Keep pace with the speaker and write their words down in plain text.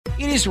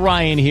It is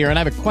Ryan here, and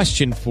I have a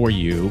question for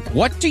you.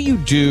 What do you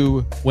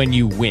do when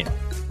you win?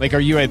 Like, are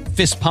you a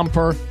fist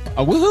pumper,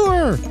 a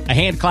woohooer, a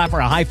hand clapper,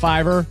 a high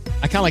fiver?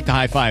 I kind of like the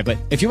high five, but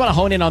if you want to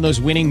hone in on those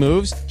winning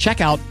moves,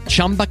 check out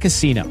Chumba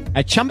Casino.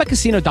 At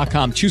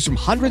ChumbaCasino.com, choose from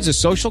hundreds of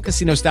social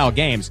casino-style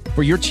games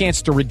for your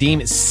chance to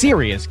redeem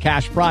serious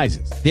cash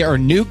prizes. There are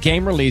new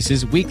game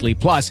releases weekly,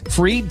 plus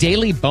free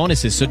daily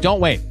bonuses. So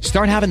don't wait.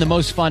 Start having the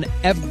most fun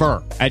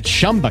ever at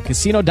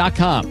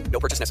ChumbaCasino.com. No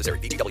purchase necessary.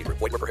 VGW. Void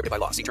where prohibited by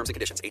law. See terms and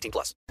conditions.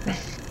 18+.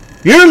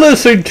 You're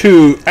listening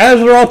to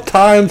Azeroth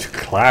Times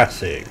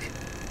Classic.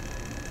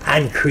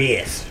 I'm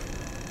Chris.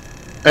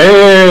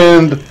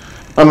 And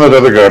I'm that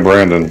other guy,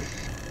 Brandon.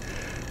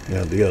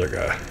 Yeah, the other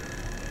guy.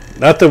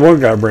 Not the one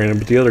guy, Brandon,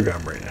 but the other guy,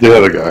 Brandon. The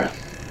other guy.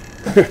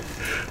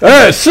 All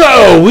right,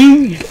 so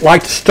we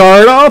like to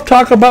start off,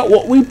 talk about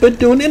what we've been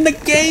doing in the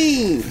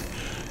game.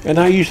 And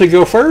I usually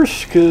go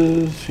first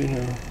because,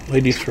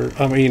 ladies first.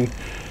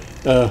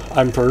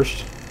 I'm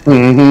first.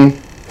 Mm-hmm.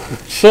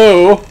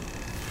 So,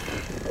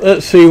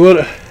 let's see.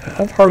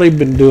 I've hardly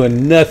been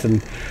doing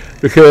nothing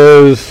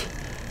because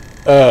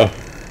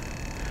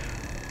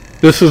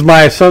this is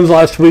my son's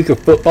last week of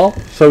football.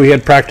 So he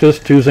had practice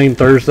Tuesday and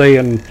Thursday,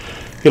 and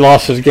he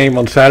lost his game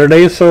on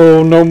Saturday.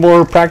 So no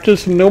more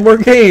practice and no more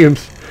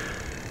games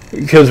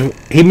because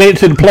he made it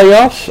to the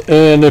playoffs.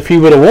 And if he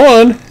would have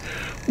won,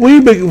 we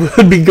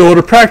would be going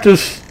to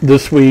practice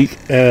this week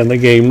and the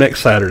game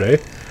next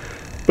Saturday.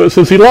 But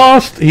since he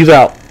lost, he's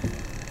out.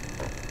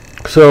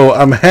 So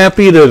I'm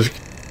happy that it's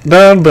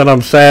done, but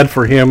I'm sad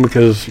for him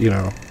because,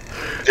 that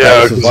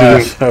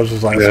was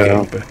his last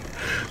game.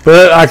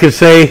 But I could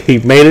say he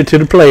made it to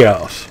the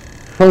playoffs.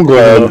 I'm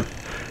glad.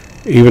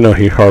 Even though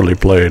he hardly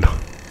played.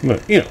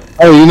 But,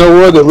 Oh, you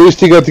know what? At least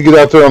he got to get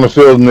out there on the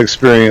field and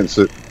experience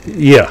it.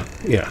 Yeah.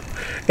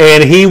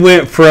 And he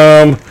went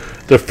from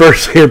the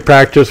first day of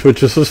practice,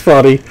 which is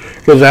funny,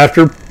 because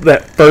after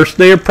that first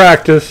day of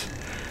practice,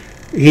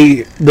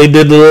 they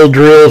did the little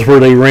drills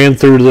where they ran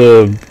through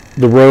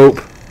the rope,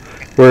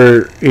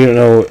 where,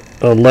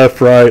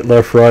 left,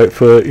 right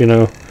foot,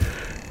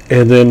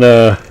 and then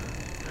a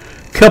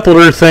couple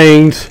other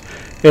things.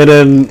 And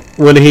then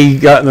when he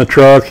got in the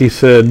truck, he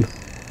said,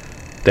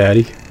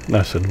 "Daddy," and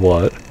I said,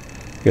 "What?"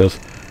 He goes,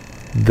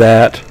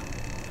 "That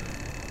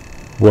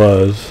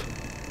was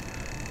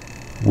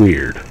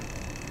weird."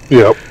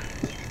 Yep.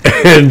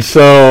 And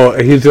so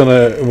he's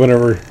gonna,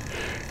 whenever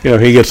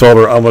he gets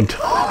older, I'm gonna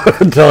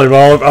tell him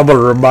I'm gonna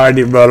remind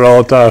him about it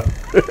all the time.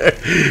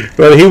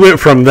 But he went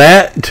from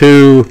that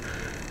to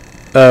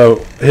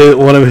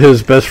one of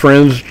his best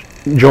friends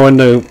joined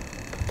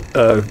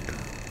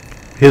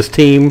his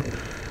team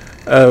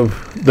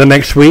the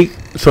next week.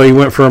 So he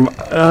went from,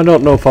 I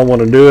don't know if I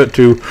want to do it,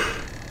 to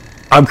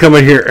I'm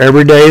coming here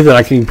every day that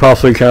I can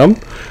possibly come.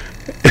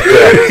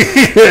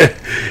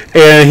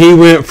 And he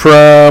went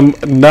from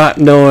not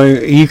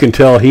knowing, you can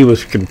tell he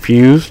was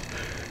confused,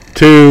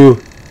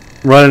 to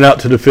running out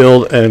to the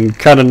field and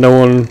kind of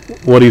knowing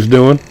what he's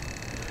doing.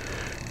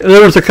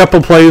 There was a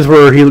couple plays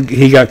where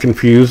he got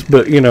confused,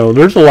 but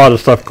there's a lot of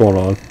stuff going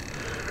on.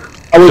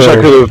 I wish I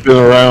could have been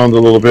around a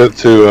little bit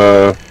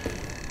to,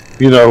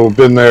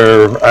 been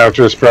there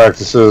after his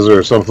practices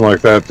or something like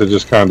that to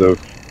just kind of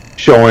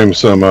show him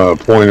some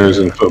pointers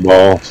in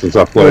football since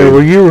I played.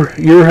 Well,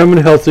 you were having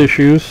health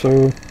issues,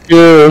 so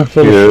yeah.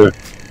 So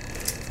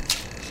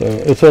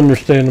it's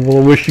understandable.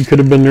 I wish you could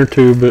have been there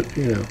too, but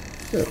yeah,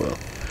 well.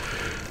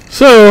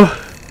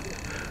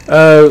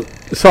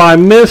 So I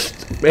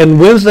missed, and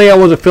Wednesday I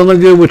wasn't feeling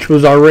good, which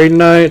was our raid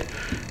night.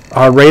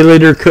 Our raid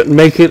leader couldn't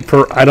make it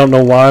for, I don't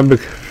know why,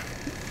 because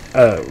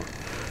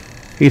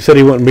he said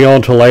he wouldn't be on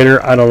until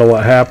later. I don't know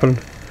what happened.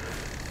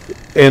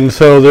 And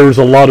so there was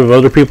a lot of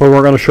other people who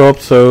weren't going to show up,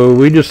 so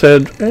we just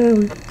said,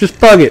 just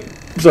pug it.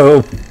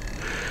 So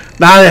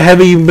now I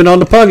haven't even been on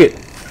the pug it.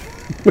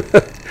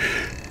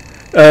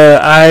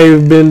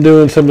 I've been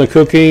doing some of the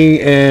cooking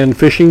and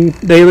fishing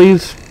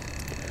dailies.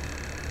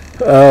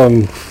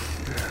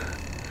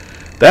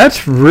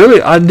 That's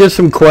really, I did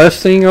some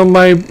questing on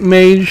my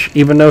mage,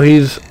 even though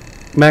he's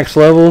max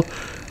level.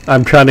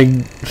 I'm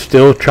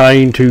still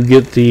trying to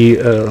get the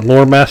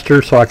lore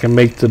master so I can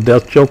make the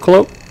Death Chill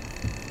cloak.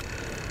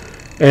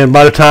 And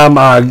by the time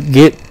I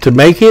get to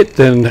make it,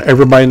 then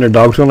everybody and their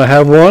dog's going to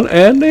have one,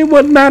 and it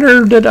wouldn't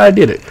matter that I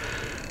did it.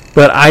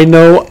 But I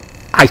know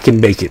I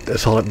can make it.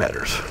 That's all that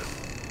matters.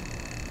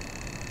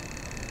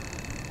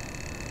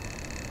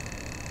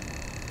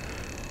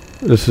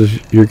 This is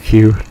your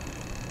cue.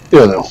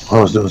 Yeah, no, I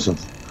was doing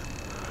something.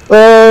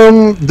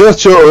 Death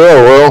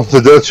Chill,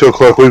 the Death Chill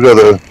cloak,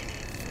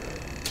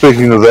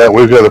 speaking of that,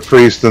 we've got a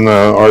priest in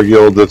our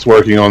guild that's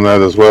working on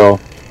that as well.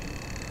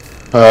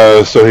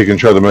 So he can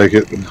try to make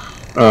it.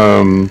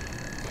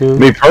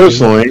 Me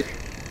personally,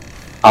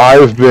 I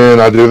do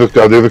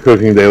the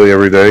cooking daily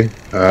every day,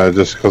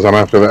 just because I'm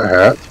after that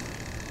hat.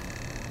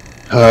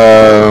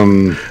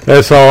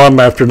 That's all I'm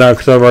after now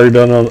because I've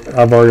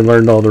already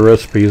learned all the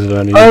recipes that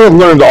I need. I haven't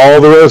learned all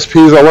the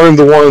recipes. I learned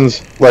the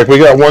ones, like we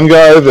got one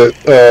guy that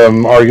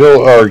our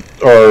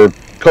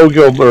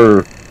co-guild,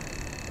 or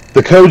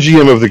the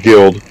co-GM of the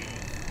guild,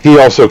 he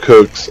also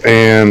cooks,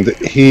 and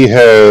he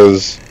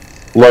has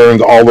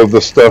learned all of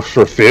the stuff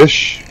for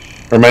fish,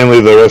 or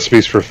mainly the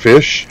recipes for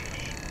fish.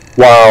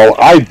 While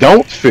I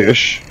don't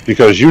fish,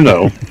 because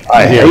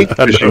I hate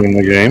fishing in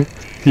the game,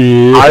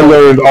 I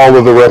learned all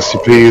of the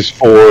recipes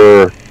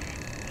for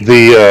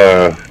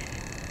the,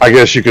 I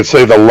guess you could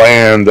say the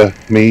land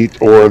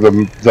meat, or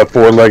the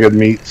four-legged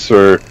meats,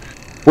 or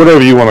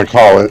whatever you want to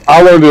call it.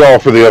 I learned it all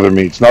for the other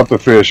meats, not the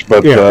fish,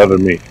 but the other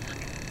meat.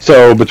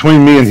 So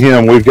between me and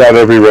him, we've got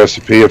every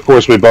recipe. Of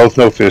course, we both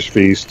know Fish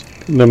Feast.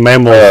 The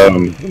mammal.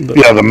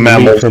 The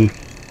mammal.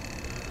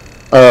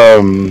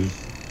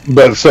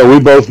 But so we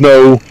both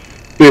know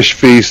Fish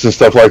Feast and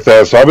stuff like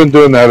that. So I've been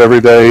doing that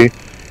every day,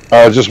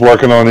 just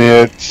working on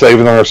it,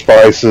 saving our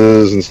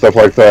spices and stuff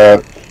like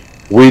that.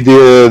 We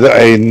did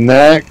a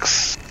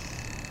Nax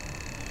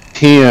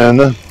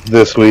 10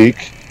 this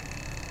week,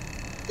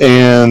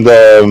 and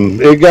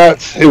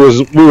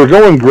we were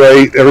going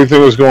great.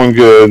 Everything was going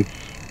good.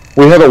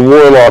 We had a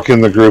warlock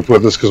in the group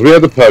with us because we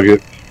had to pug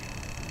it.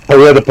 Or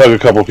we had to pug a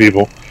couple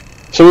people.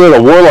 So we had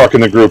a warlock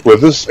in the group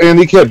with us, and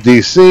he kept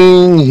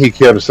DCing. He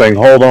kept saying,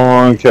 hold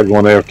on, kept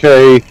going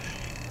AFK.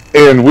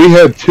 And we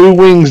had 2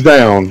 wings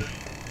down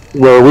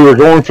where we were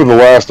going for the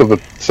last of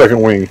the second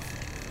wing.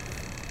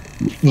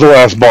 The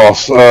last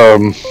boss. What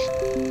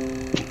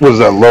is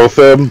that,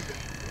 Lotheb?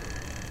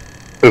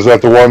 Is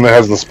that the one that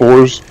has the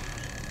spores?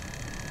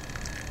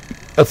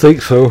 I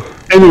think so.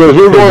 Anyways,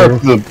 we were going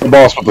after the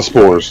boss with the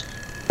spores.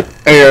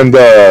 And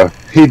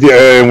he did,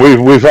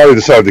 and we finally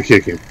decided to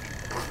kick him.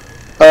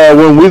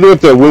 When we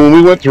went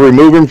to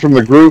remove him from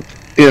the group,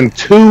 in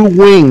 2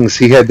 wings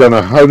he had done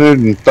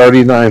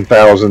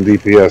 139,000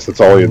 DPS.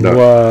 That's all he had done.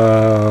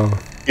 Wow.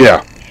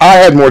 Yeah, I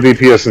had more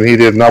DPS than he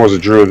did, and I was a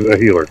druid, a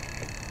healer.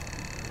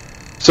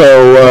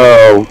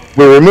 So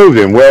we removed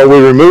him. Well, we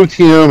removed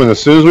him, and as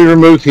soon as we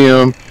removed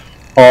him,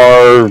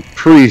 our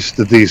priest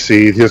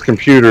DC'd his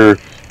computer.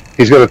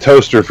 He's got a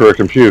toaster for a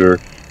computer,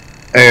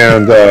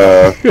 and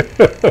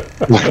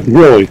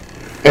really,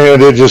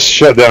 and it just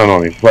shut down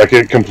on him. Like,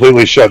 it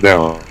completely shut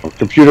down.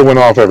 Computer went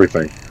off,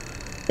 everything.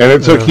 And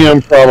it took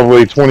him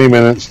probably 20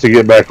 minutes to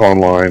get back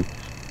online.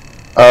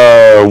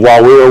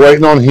 While we were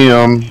waiting on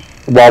him,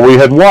 while we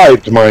had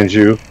wiped, mind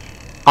you,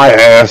 I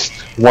asked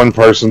one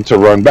person to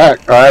run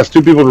back. I asked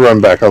 2 people to run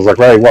back. I was like,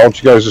 right, why don't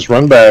you guys just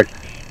run back?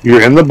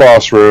 You're in the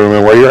boss room,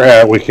 and where you're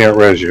at, we can't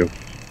res you.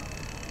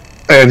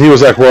 And he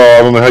was like, well,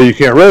 I don't know how you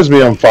can't res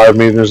me. I'm 5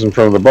 meters in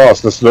front of the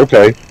boss. And I said,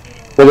 okay,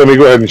 well, let me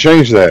go ahead and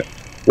change that.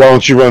 Why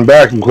don't you run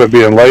back and quit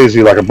being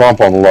lazy like a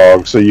bump on the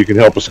log so you can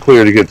help us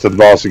clear to get to the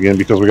boss again,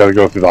 because we got to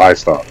go through the high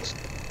stocks.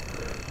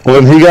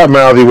 Well, then he got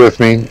mouthy with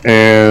me,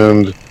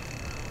 and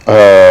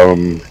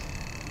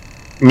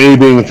me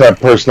being the type of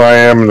person I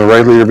am and the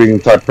raid leader being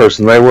the type of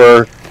person they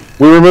were,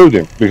 we removed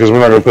him because we're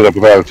not going to put up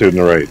with attitude in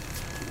the raid.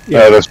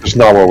 Yeah. That's just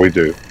not what we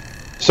do.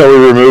 So we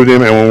removed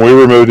him, and when we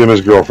removed him,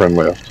 his girlfriend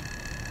left.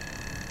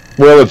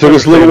 Well, it took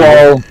us a little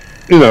while.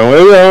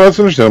 That's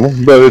understandable.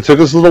 But it took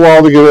us a little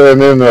while to get it,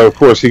 and then of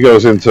course he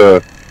goes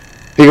into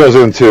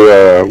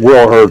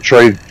world or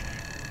trade.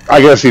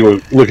 I guess he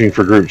was looking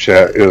for group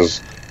chat.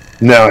 Is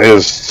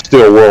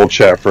still world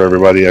chat for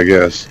everybody, I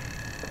guess.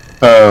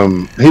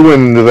 He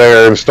went into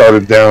there and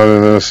started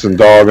downing us and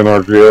dogging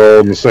our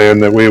guild and saying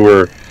that we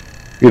were,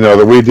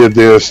 that we did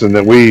this and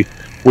that we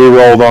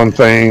rolled on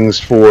things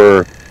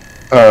for.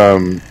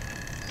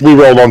 We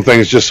rolled on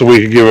things just so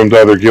we could give them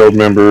to other guild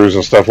members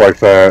and stuff like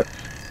that.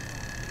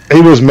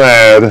 He was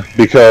mad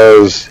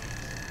because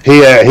he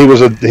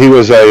was an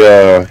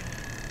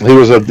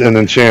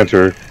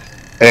enchanter,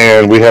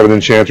 and we have an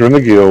enchanter in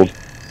the guild,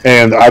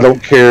 and I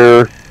don't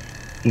care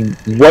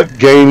what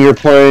game you're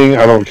playing,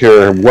 I don't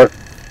care what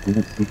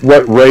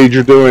raid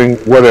you're doing,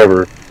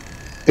 whatever.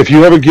 If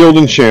you have a guild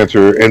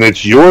enchanter and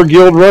it's your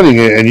guild running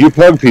it and you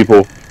pug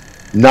people,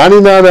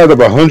 99 out of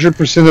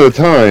 100% of the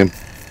time,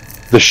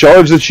 the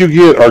shards that you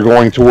get are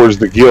going towards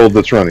the guild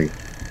that's running.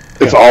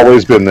 It's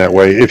always been that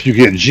way. If you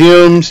get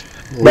gems,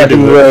 back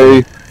in the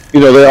day,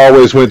 they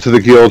always went to the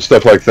guild,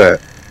 stuff like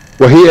that.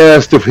 Well, he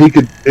asked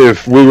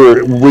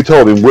we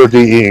told him we're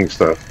DEing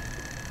stuff.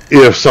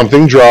 If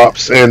something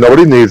drops and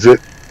nobody needs it,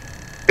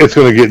 it's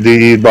going to get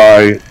DE'd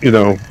by,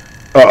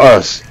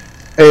 us.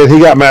 And he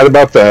got mad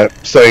about that,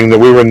 saying that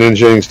we were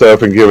ninjaing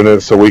stuff and giving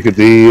it so we could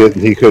DE it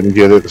and he couldn't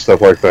get it and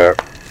stuff like that.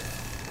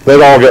 That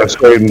all got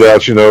straightened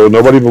out,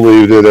 nobody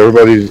believed it.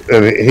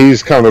 And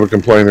he's kind of a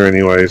complainer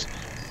anyways.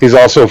 He's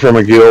also from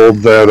a guild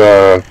that,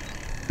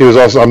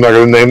 I'm not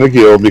going to name the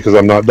guild because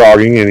I'm not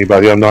dogging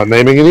anybody. I'm not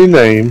naming any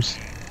names,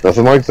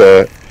 nothing like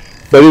that.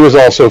 But he was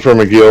also from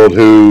a guild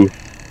who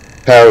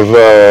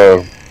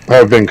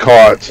have been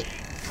caught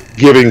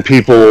giving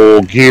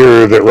people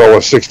gear that roll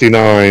a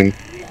 69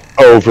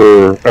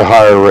 over a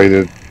higher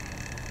rated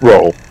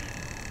roll,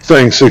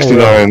 saying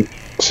 69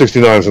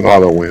 is an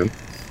auto win.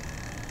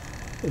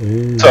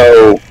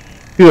 So,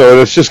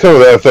 it's just kind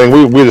of that thing.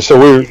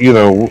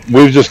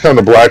 We've just kind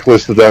of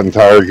blacklisted that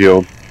entire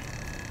guild,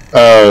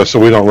 so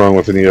we don't run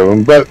with any of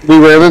them. But we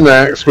ran an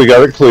axe, we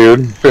got it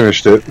cleared,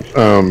 finished it.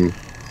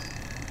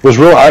 was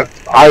real.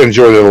 I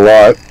enjoyed it a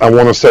lot. I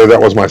want to say that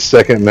was my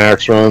second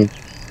max run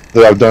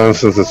that I've done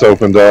since it's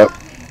opened up,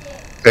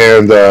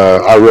 and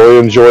I really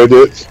enjoyed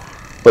it.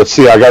 Let's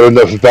see, I got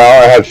enough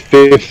Valor. I had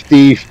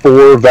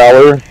 54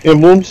 Valor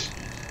emblems,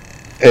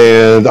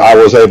 and I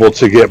was able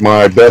to get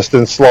my best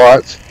in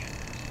slot.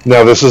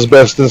 Now this is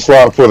best in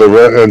slot for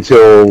the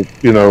until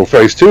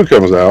Phase 2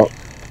 comes out.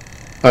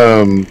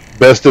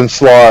 Best in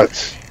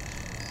slot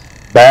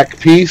back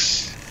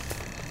piece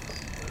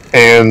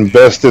and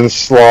best in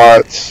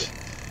slot.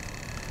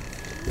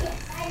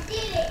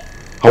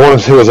 I want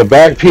to say it was a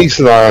back piece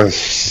and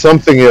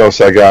something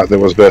else I got that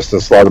was best in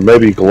slot.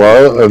 Maybe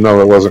glove. No,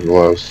 it wasn't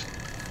gloves.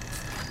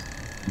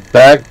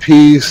 Back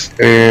piece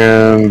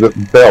and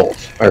belt,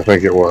 I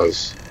think it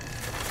was.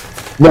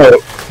 No,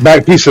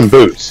 back piece and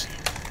boots.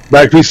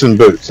 Back piece and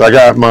boots. I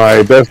got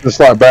my best in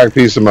slot back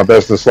piece and my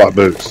best in slot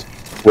boots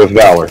with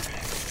Valor.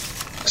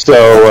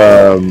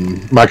 So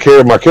my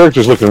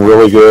character's looking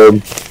really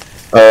good.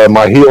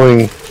 My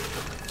healing,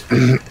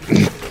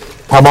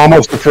 I'm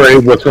almost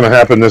afraid what's going to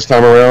happen this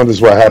time around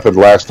is what happened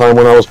last time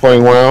when I was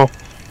playing WoW.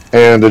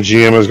 And the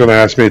GM is going to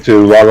ask me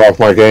to log off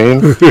my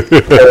game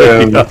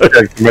and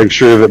make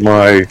sure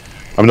that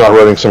I'm not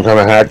running some kind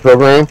of hack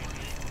program,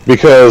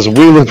 because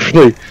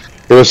it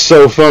was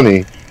so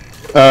funny.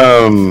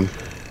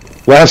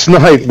 Last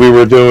night we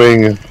were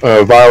doing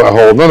Violet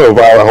Hole. No,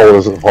 Violet Hole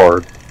isn't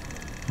hard,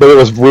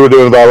 but we were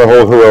doing Violet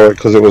Hole Heroic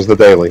because it was the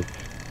daily,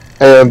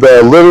 and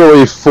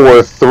literally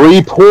for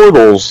 3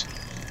 portals,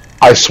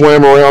 I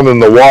swam around in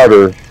the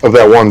water of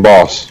that one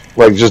boss.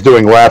 Like just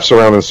doing laps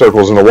around in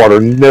circles in the water,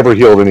 never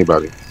healed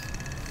anybody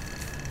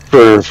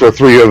for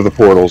 3 of the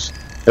portals.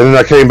 And then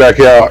I came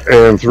back out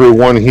and threw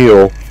 1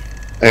 heal,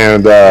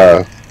 and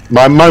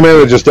my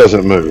mana just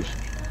doesn't move.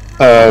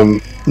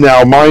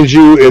 Now, mind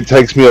you, it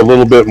takes me a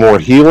little bit more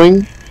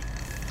healing.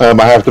 I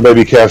have to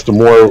maybe cast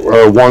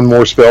one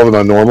more spell than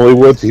I normally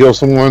would to heal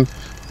someone,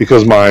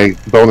 because my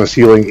bonus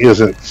healing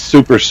isn't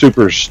super,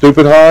 super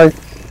stupid high,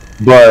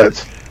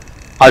 but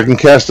I can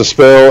cast a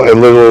spell and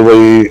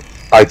literally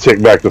I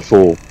tick back to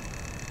full.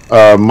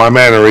 My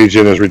mana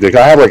regen is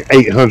ridiculous. I have like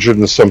 800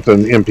 and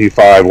something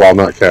MP5 while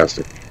not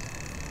casting.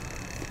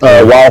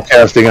 While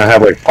casting, I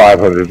have like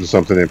 500 and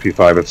something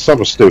MP5. It's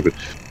something stupid.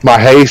 My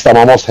haste, I'm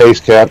almost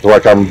haste capped.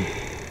 Like I'm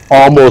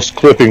almost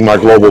clipping my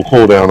global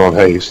cooldown on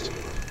haste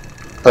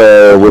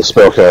with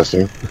spell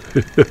casting.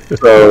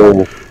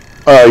 So,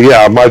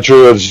 yeah, my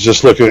druid's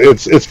just looking.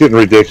 It's getting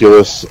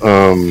ridiculous.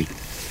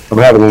 I'm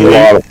having a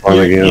lot of fun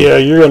again. Yeah,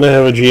 you're going to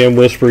have a GM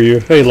whisper you,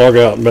 hey, log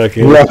out and back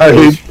in. Right.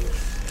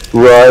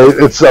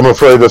 I'm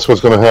afraid that's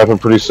what's going to happen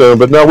pretty soon.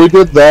 But no, we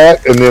did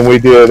that, and then we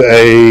did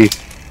a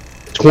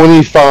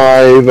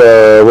 25,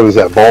 what is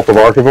that, Vault of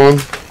Archivon?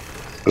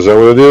 Is that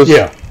what it is?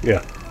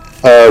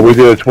 Yeah. We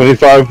did a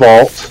 25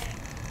 Vault.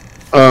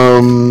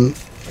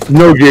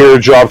 No gear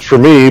dropped for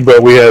me,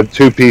 but we had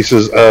 2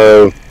 pieces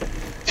of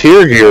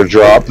tier gear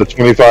drop. The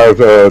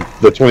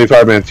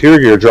 25-man tier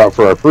gear drop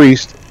for our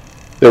priest.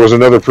 There was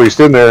another priest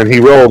in there, and he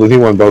rolled, and he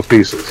won both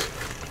pieces.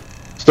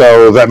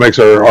 So that makes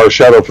our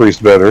shadow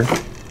priest better.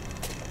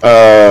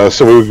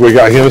 So we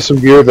got him some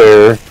gear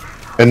there,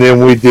 and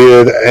then we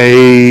did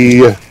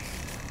a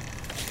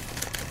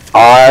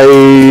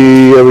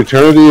Eye of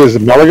Eternity. Is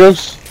it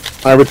Malagos?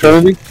 Eye of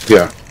Eternity?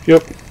 Yeah.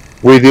 Yep.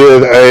 We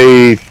did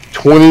a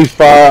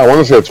 25. I want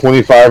to say a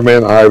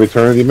 25-man Eye of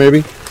Eternity,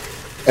 maybe.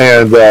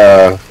 And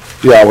yeah,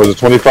 it was a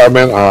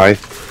 25-man Eye.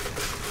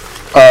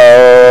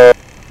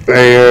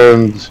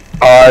 And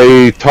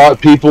I taught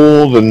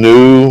people the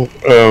new.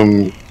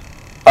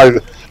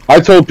 I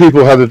told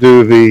people how to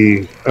do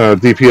the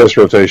DPS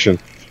rotation,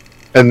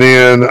 and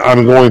then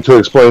I'm going to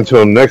explain to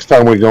them next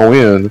time we go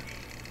in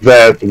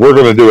that we're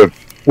going to do it.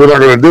 We're not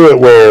going to do it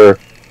where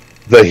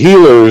the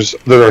healers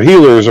that are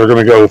healers are going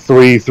to go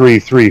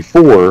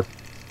 3-3-3-4.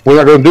 We're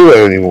not going to do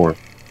that anymore.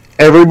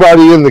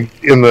 Everybody in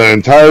the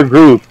entire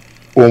group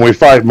when we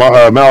fight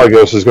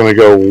Malagos is going to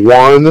go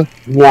 1,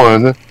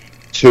 1,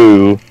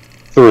 2,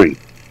 3.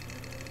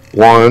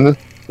 1,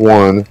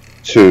 1,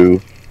 2,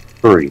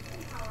 3.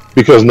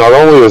 Because not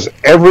only is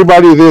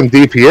everybody then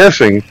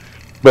DPSing,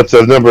 but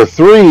the number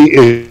 3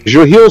 is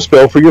your heal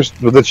spell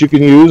that you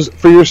can use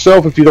for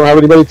yourself if you don't have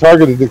anybody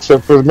targeted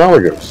except for the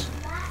Malagos.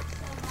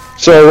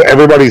 So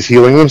everybody's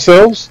healing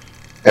themselves,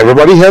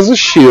 everybody has a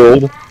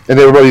shield, and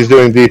everybody's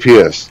doing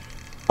DPS.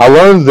 I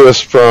learned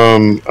this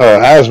from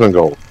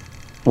Asmongold,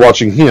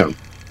 watching him.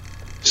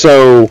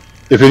 So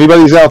if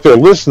anybody's out there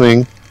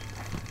listening,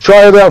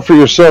 try it out for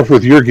yourself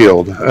with your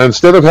guild.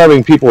 Instead of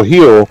having people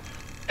heal,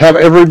 have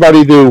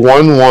everybody do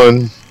 1,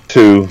 1,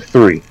 2,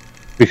 3.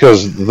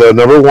 Because the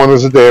number 1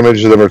 is the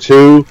damage, the number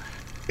 2,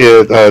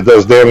 it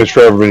does damage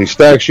for every many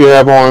stacks you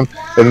have on,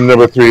 and the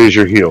number 3 is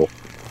your heal.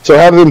 So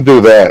have them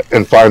do that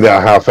and find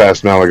out how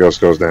fast Malagos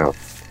goes down.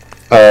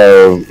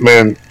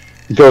 Man,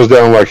 it goes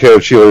down like Hair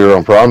Cheerleader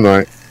on prom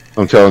night.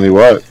 I'm telling you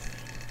what.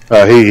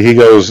 He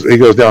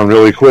goes down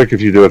really quick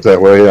if you do it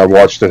that way. I've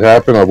watched it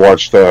happen. I've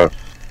watched, and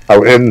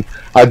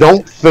I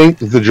don't think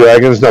the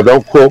dragons, now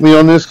don't quote me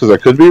on this because I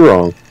could be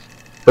wrong,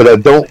 but I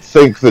don't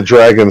think the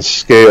dragons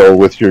scale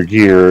with your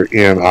gear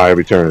in Eye of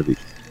Eternity.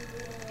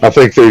 I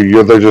think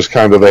they're just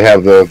kind of they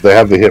have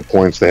the hit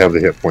points,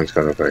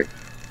 kind of thing.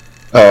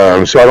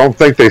 So I don't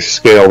think they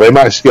scale. They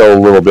might scale a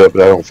little bit,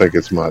 but I don't think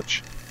it's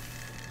much.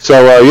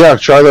 So yeah,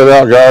 try that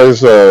out, guys.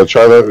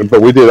 Try that.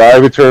 But we did Eye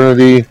of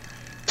Eternity.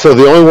 So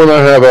the only one I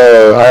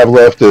have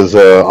left is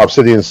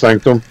Obsidian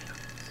Sanctum,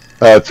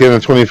 10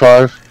 and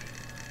 25,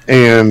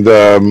 and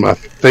I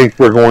think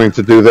we're going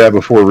to do that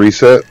before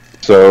reset.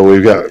 So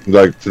we've got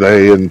like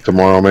today and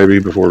tomorrow maybe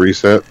before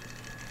reset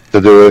to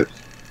do it.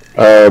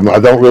 I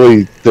don't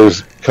really.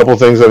 There's a couple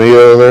things I need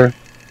out of there,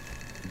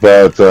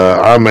 but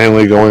I'm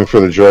mainly going for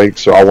the Drake.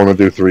 So I want to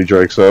do 3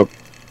 Drakes up,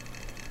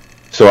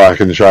 so I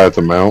can try it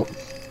to mount.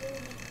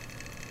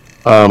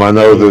 I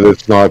know that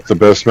it's not the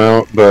best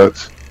mount,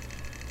 but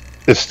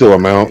it's still a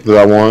mount that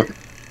I want.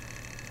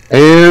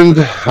 And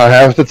I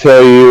have to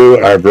tell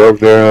you, I broke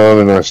down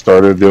and I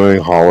started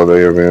doing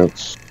holiday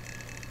events.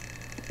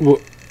 Well,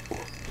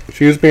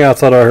 excuse me, I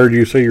thought I heard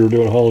you say you were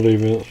doing holiday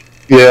events.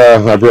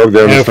 Yeah, I broke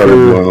down and started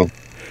doing them.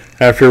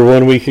 After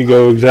 1 week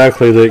ago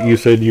exactly that you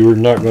said you were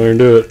not going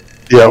to do it.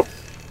 Yep.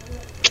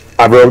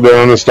 I broke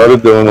down and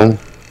started doing them.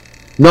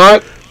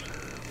 Not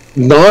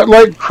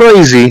like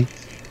crazy,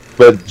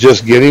 but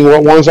just getting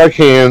what ones I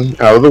can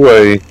out of the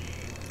way.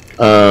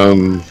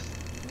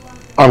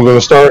 I'm going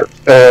to start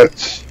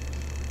at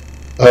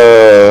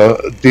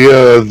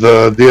Dia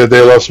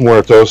de los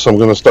Muertos. I'm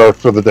going to start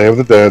for the Day of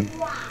the Dead,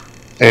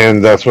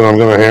 and that's when I'm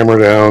going to hammer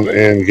down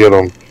and get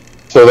them.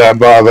 So that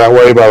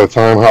way, by the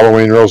time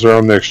Halloween rolls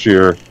around next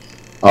year,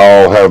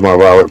 I'll have my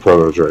Violet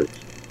Proto Drake.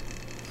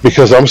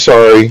 Because I'm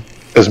sorry,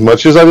 as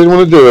much as I didn't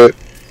want to do it,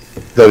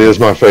 that was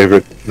my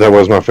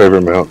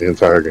favorite mount the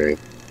entire game.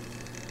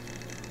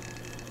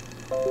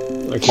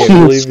 I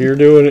can't believe you're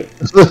doing it.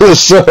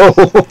 So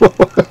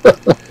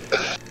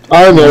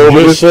I know.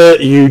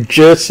 You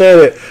just said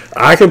it.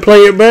 I can play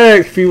it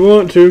back if you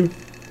want to.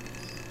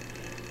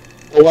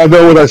 Well, I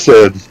know what I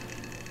said.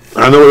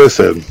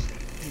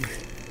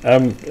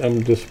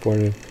 I'm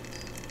disappointed.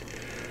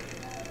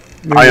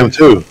 I am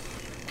too.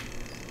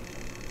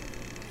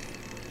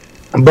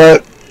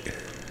 But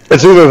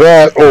it's either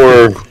that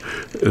or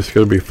it's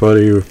going to be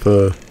funny if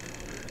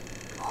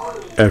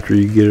after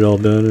you get it all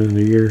done in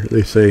the year,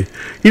 they say,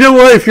 you know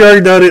what, if you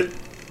already done it,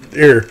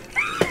 here.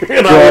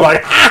 And I'm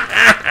like,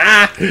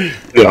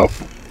 yeah.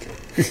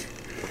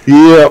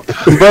 Yep.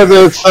 But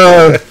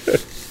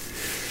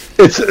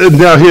it's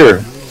now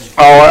here.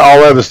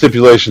 I'll have a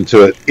stipulation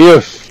to it.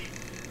 If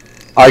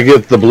I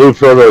get the blue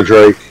Proto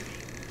Drake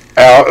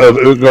out of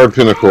Utgard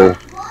Pinnacle,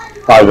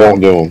 I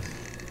won't do them.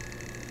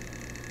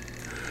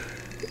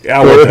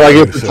 Yeah, or if I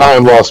get the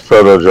Time Lost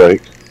Proto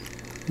Drake.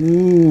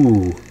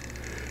 Ooh.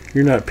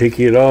 You're not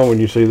picky at all when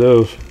you say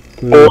those.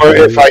 Or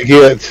if I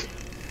get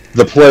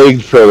the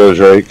Plagued Proto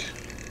Drake.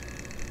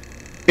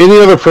 Any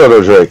other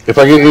Proto Drake. If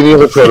I get any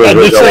other Proto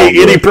Drake. Just say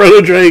any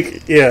Proto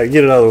Drake. Yeah,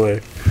 get it out of the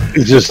way.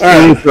 Just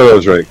any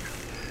Proto Drake.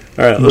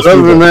 Alright, but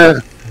other than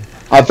that,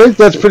 I think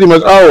that's pretty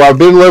much. Oh, I've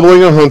been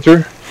leveling a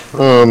Hunter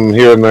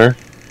here and there.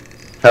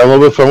 Had a little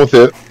bit of fun with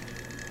it.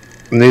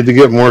 Need to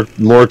get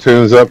more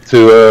tunes up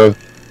to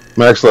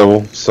max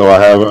level, so I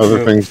have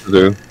other things to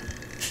do.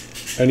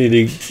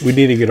 We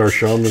need to get our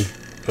shaman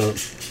up.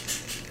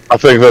 I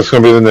think that's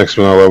going to be the next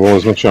one I level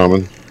is my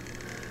shaman.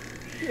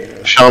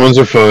 Yeah. Shamans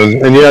are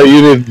fun, and yeah,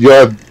 you need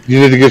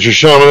to get your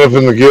shaman up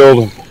in the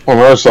guild on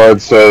our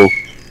side. So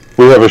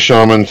we have a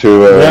shaman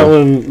to.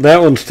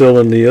 That one's still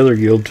in the other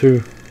guild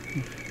too.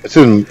 It's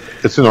in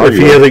our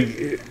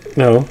guild.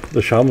 No,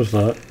 the shaman's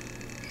not.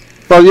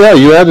 Well, yeah,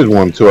 you added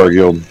one to our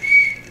guild.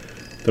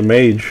 The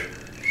mage.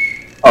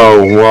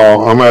 Oh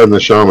well, I'm adding the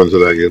shaman to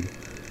that guild.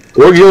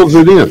 What guild's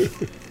it in?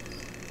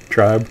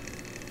 Tribe.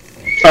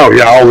 Oh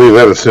yeah, I'll leave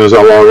that as soon as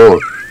I log on.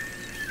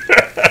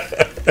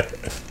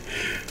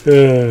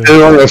 And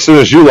as soon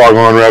as you log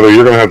on, rather,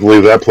 you're going to have to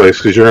leave that place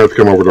because you're going to have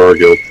to come over to our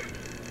guild.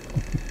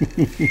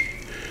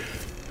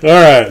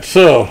 Alright,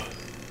 so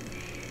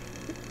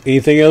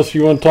anything else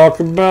you want to talk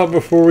about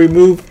before we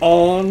move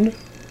on?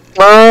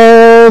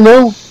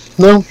 No,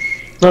 not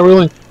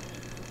really.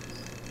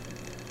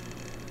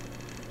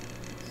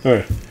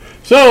 Alright,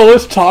 so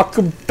let's talk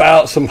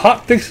about some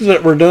hot fixes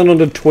that were done on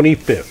the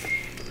 25th.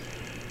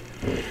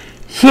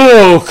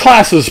 So,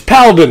 classes.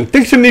 Paladin.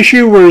 Fixed an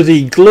issue where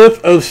the Glyph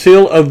of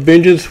Seal of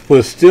Vengeance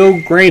was still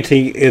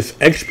granting its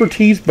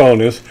expertise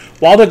bonus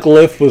while the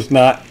glyph was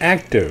not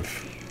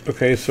active.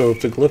 Okay, so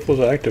if the glyph was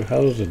active,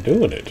 how is it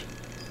doing it?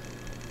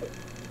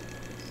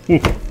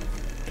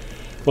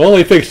 Well,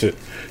 they fixed it.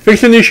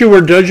 Fixed an issue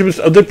where Judgments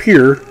of the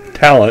Pure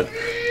talent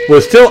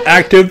was still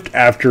active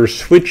after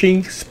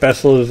switching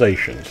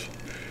specializations.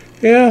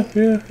 Yeah.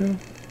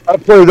 I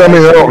don't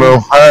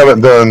know. I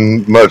haven't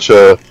done much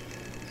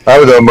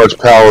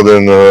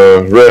Paladin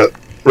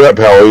rep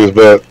Paladins,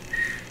 but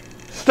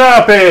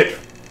stop it!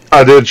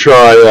 I did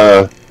try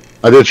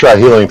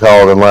healing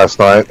Paladin last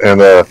night,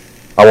 and I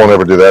won't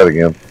ever do that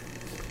again.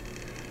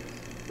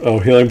 Oh,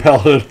 healing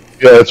Paladin?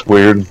 Yeah, it's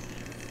weird.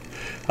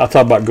 I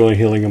thought about going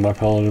healing in my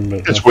Paladin,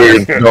 but it's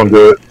weird. Don't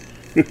do it.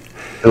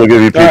 It'll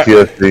give you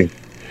PTSD.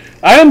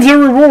 Items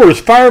and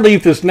rewards.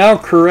 Fireleaf is now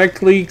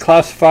correctly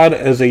classified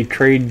as a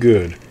trade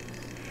good.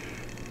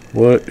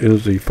 What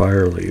is a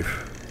Fireleaf?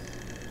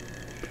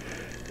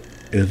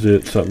 Is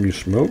it something you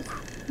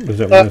smoke? Is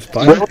that when it's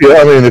fire? Well, yeah,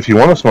 I mean, if you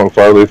want to smoke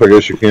Fireleaf, I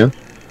guess you can.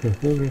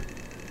 Okay.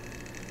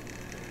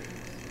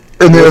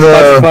 And then,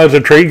 classified as a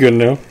trade good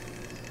now.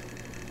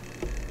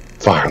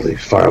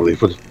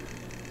 Fireleaf.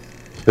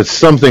 It's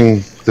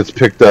something that's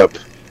picked up,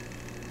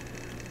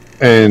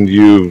 and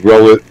you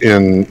roll it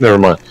in. Never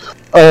mind.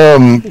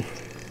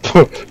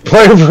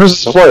 Player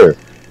versus player.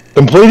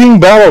 Completing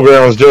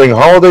battlegrounds during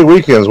holiday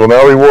weekends will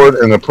now reward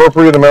an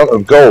appropriate amount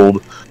of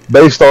gold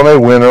based on a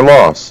win or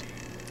loss.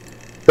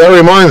 That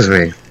reminds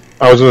me,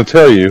 I was going to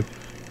tell you,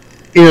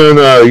 you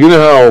know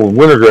how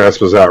Wintergrasp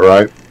was out,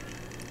 right?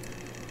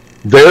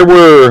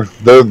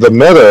 The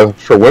meta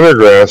for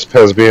Wintergrasp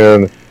has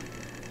been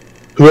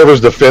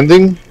whoever's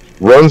defending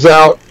runs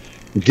out,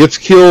 gets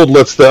killed,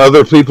 lets the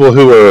other people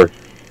who are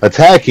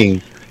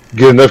attacking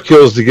get enough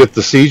kills to get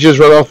the sieges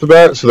right off the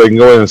bat so they can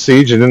go in and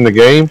siege and end the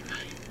game.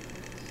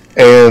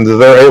 And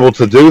they're able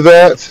to do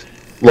that,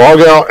 log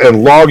out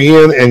and log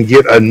in and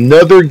get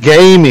another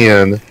game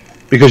in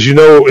because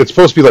it's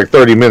supposed to be like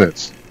 30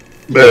 minutes.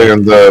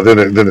 And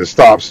then it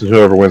stops and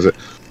whoever wins it.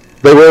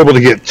 They were able to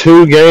get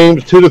 2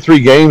 to 3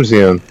 games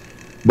in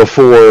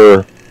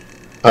before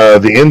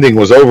the ending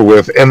was over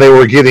with, and they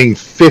were getting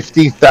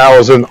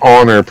 50,000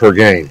 honor per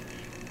game.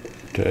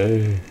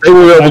 Okay. They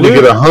were able to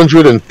get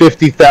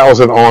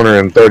 150,000 honor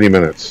in 30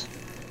 minutes.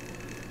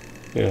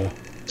 Yeah.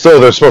 So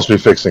they're supposed to be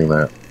fixing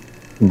that.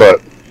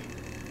 But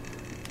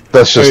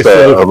that's just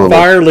so a little...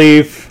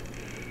 Fireleaf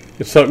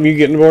is something you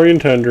get in Borean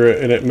Tundra,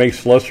 and it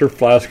makes Lesser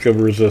Flask of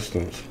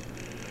Resistance,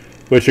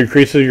 which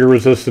increases your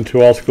resistance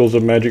to all schools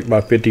of magic by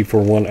 50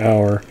 for 1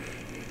 hour.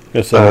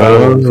 It's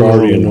a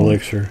Guardian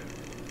Elixir.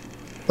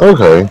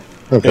 Okay.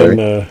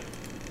 And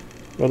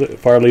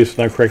Fireleaf is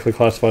now correctly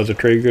classified as a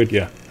trade good?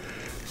 Yeah.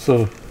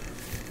 So,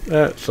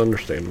 that's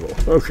understandable.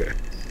 Okay.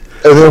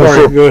 And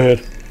then go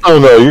ahead. Oh,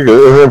 no, you're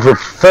good. And then for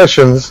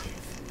professions,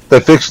 they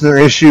fixed an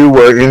issue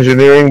where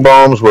engineering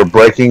bombs were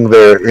breaking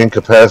their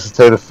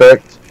incapacitate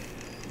effect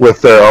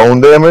with their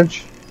own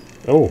damage.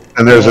 Oh.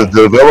 And there's a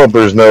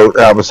developer's note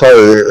out beside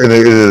it, and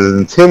it is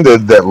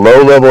intended that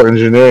low-level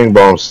engineering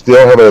bombs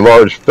still have a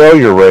large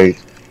failure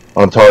rate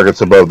on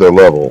targets above their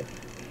level.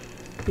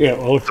 Yeah,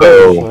 well,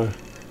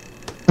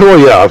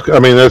 yeah, I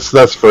mean,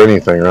 that's for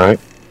anything, right?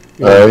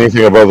 Yeah.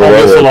 Anything above the level.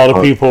 I guess a lot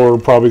of people are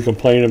probably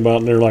complaining about it,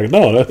 and they're like,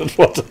 no, that's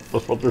what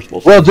they're supposed to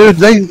do. Well,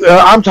 dude,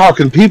 I'm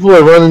talking, people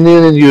are running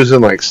in and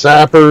using, like,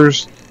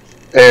 sappers,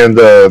 and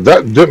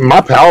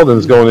my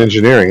Paladin's going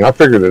engineering. I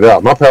figured it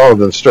out. My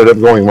Paladin's straight up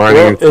going mining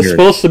engineering. It's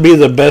supposed to be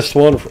the best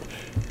one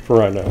for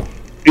right now.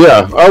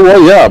 Yeah. Oh,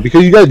 well, yeah,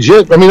 because you got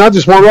Jit. I mean, I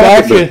just want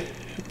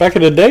back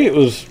in the day, it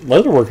was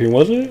leatherworking,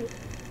 wasn't it?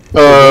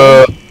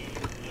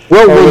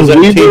 Well, or was that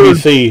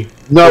TBC?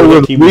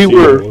 No,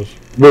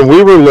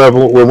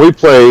 when we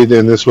played,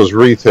 and this was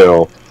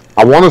retail,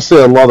 I want to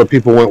say a lot of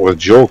people went with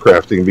jewel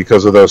crafting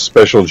because of those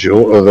special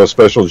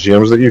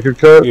gems that you could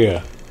cut.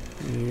 Yeah.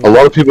 A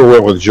lot of people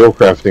went with jewel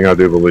crafting, I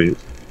do believe.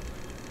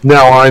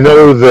 Now, I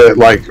know that,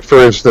 like, for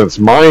instance,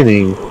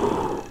 mining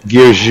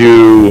gives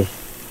you,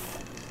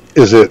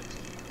 is it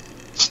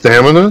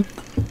stamina?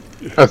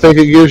 I think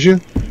it gives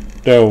you?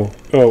 No.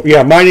 Oh,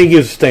 yeah, mining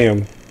gives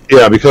stam.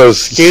 Yeah, because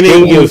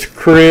skinning gives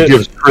crit.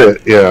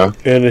 Yeah.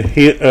 And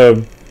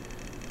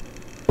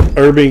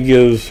herbing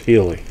gives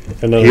healing.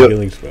 Another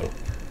healing spell.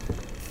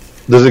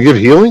 Does it give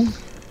healing?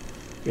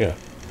 Yeah,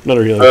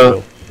 another healing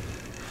spell.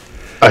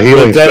 A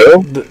healing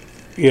spell?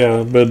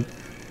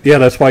 Yeah,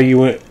 that's why you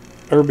went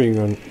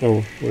herbing on.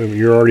 Oh,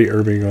 you're already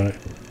herbing on it.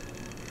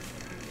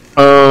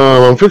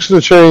 I'm fixing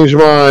to change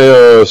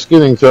my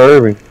skinning to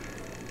herbing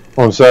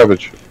on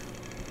Savage.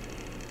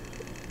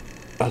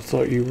 I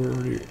thought you were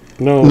already.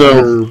 No.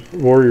 Your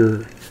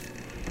warrior.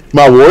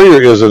 My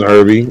warrior is an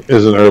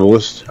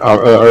herbalist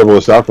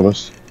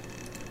alchemist.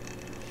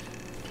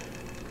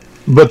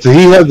 But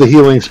he had the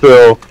healing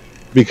spell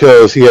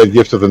because he had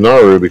Gift of the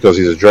Naru because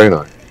he's a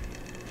Draenei.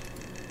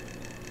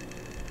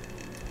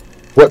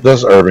 What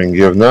does herbing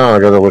give? Now I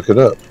gotta look it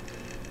up.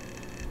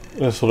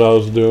 That's what I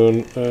was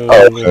doing.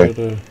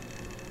 Okay.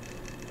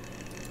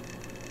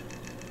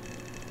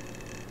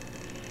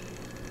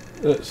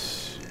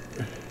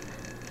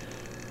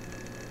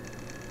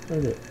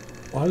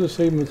 Why does it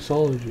say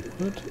mixology?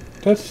 What?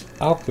 That's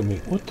alchemy.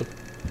 What the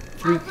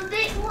freak?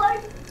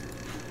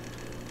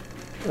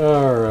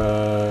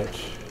 Alright.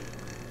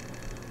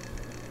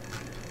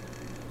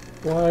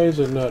 Why is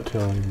it not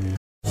telling me?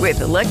 With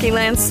the Lucky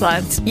Land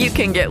Slots, you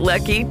can get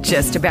lucky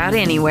just about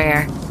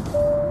anywhere.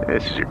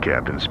 This is your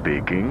captain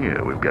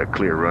speaking. We've got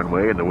clear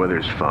runway and the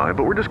weather's fine,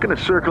 but we're just going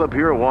to circle up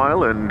here a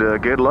while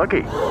and get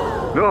lucky.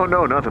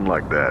 No, nothing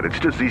like that. It's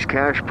just these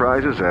cash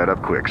prizes add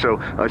up quick. So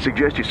I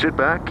suggest you sit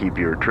back, keep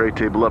your tray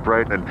table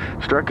upright, and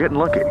start getting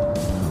lucky.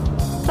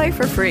 Play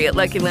for free at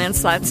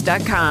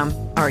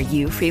LuckyLandSlots.com. Are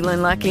you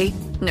feeling lucky?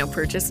 No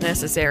purchase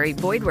necessary.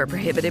 Void where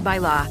prohibited by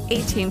law.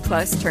 18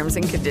 plus terms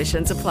and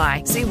conditions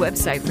apply. See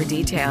website for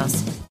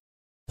details.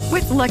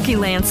 With Lucky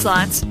Land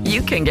Slots,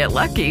 you can get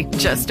lucky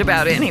just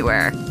about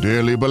anywhere.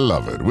 Dearly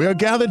beloved, we are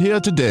gathered here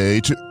today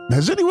to...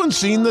 Has anyone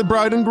seen the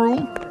bride and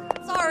groom?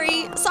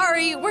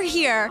 Sorry, we're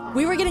here.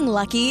 We were getting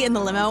lucky in the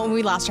limo and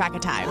we lost track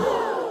of time.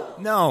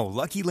 No,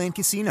 Lucky Land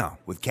Casino,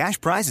 with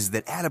cash prizes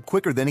that add up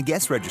quicker than a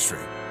guest registry.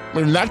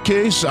 In that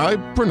case, I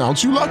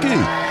pronounce you lucky.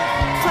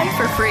 Play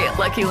for free at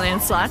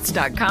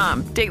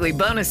LuckyLandSlots.com. Daily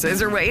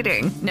bonuses are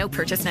waiting. No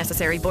purchase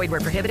necessary. Void where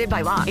prohibited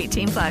by law.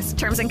 18 plus.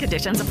 Terms and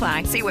conditions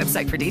apply. See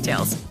website for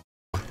details.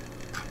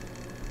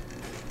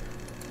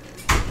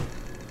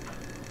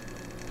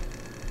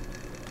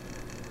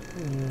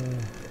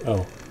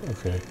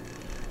 Okay.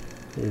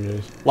 Here it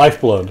is.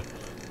 Lifeblood.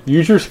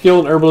 Use your skill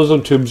in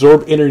herbalism to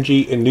absorb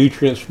energy and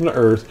nutrients from the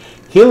earth,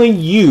 healing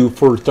you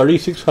for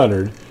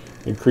 3,600,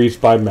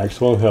 increased by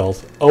maximum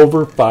health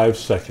over 5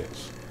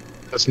 seconds.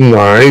 That's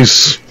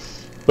nice.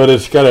 But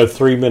it's got a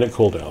 3-minute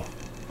cooldown.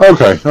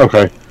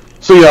 Okay.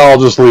 So yeah, I'll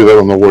just leave that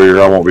on the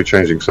warrior. I won't be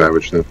changing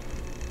savage then.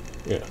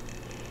 Yeah.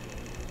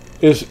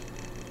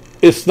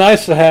 It's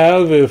nice to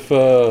have if,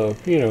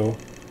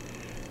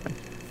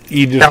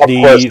 you just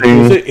need...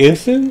 Is it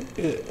instant?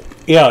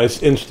 Yeah,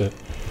 it's instant.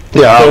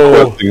 Yeah,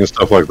 so, questing and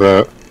stuff like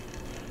that.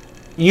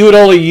 You would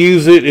only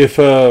use it if,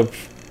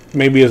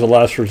 maybe as a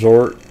last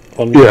resort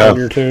on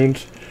your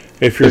tunes.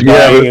 If you're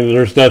dying and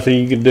there's nothing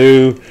you can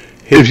do,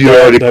 if you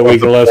already that we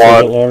can last a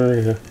little bit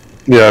longer.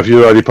 Yeah, if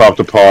you already popped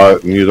a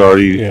pot and you'd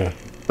already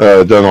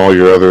done all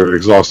your other,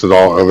 exhausted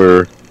all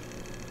other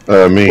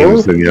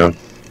means, then yeah.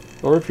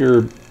 Or if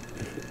you're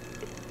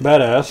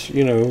badass,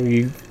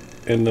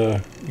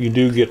 you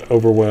do get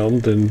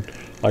overwhelmed and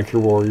like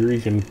your warrior,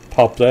 you can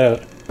pop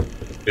that.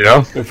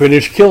 Yeah. And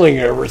finish killing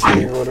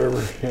everything or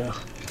whatever, yeah.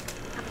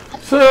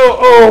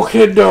 So,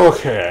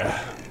 okay.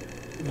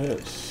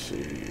 Let's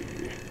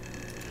see.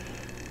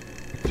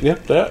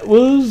 Yep, that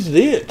was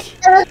it.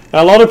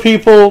 Now, a lot of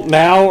people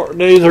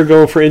nowadays are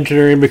going for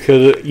engineering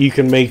because you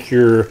can make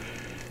your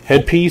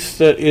headpiece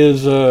that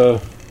is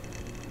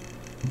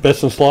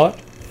best in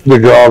slot. The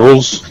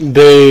goggles.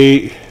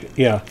 They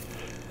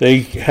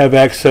have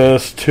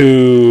access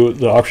to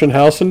the auction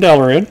house in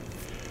Dalaran.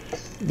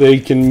 They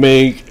can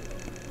make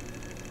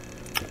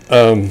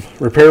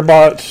repair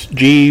bots,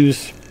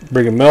 Jeeves,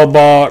 bring a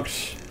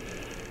mailbox.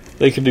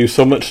 They can do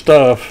so much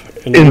stuff.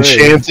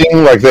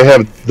 Enchanting, like they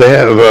have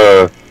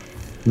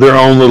their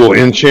own little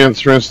enchants,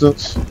 for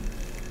instance,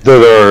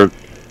 that are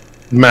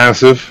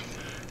massive.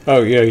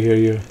 Oh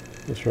yeah,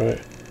 that's right.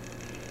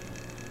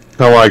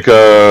 Kind of like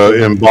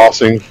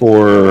embossing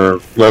for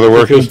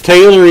leatherworking. Because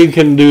tailoring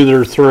can do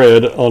their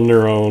thread on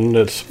their own.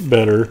 That's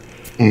better.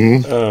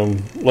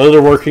 Mm-hmm.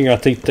 Leatherworking, I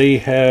think they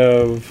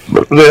have.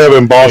 They have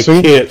embossing.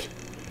 A kit.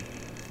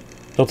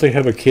 Don't they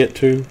have a kit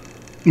too?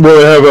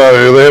 Well,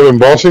 they have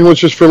embossing,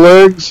 which is for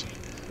legs,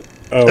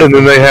 and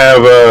then they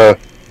have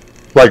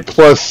like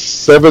plus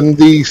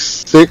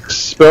 76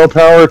 spell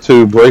power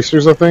to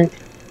bracers, I think.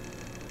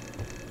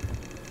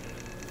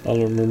 I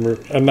don't remember.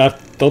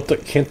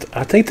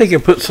 I think they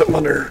can put something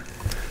on their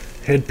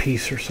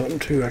headpiece or something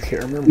too. I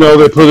can't remember. No,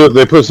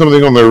 they put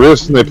something on their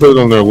wrist and they put it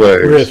on their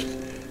legs. Wrist.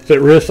 Is it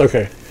wrist?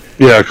 Okay.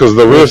 Yeah, because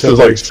the wrist is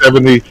like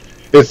 70.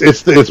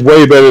 It's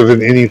way better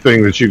than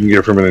anything that you can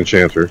get from an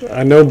enchanter.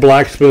 I know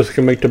blacksmiths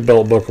can make the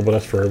belt buckle, but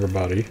that's for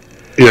everybody.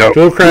 Yeah.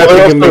 Jewel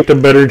crafting can make the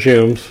better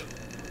gems.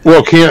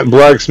 Well, can't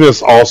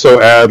blacksmiths also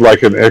add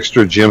like an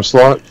extra gem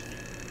slot?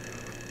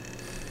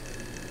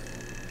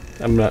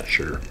 I'm not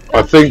sure.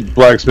 I think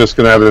blacksmiths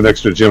can add an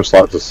extra gem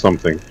slot to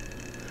something.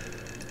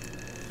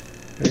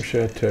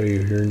 Actually, I'll tell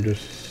you here in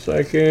just a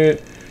second.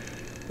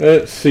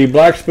 Let's see.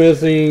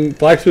 Blacksmiths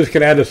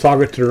can add a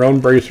socket to their own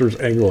bracers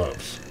and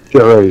gloves.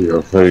 Yeah, there you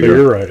go. So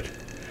you're right.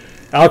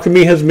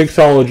 Alchemy has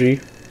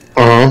mixology.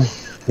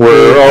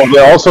 Where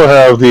they also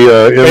have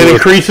the... it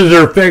increases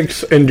their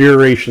effects and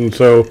duration,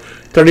 so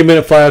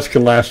 30-minute flask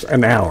can last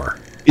an hour.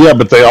 Yeah,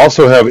 but they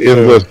also have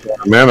endless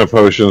mana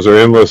potions or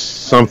endless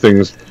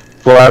somethings,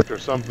 flask or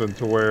something,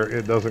 to where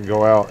it doesn't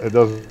go out. It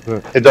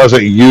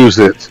doesn't use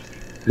it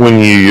when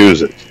you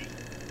use it.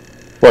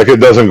 Like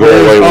it doesn't go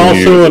away when you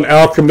use it. Also an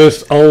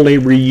alchemist-only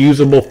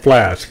reusable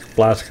flask.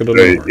 Flask of the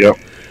Lord. Yep.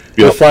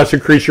 This flask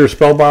increases your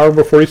spell power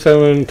by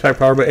 47, attack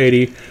power by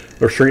 80,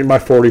 or shrink by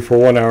 40 for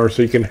 1 hour,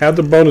 so you can have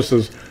the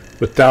bonuses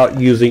without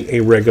using a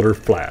regular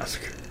flask.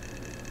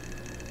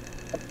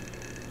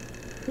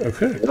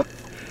 Okay.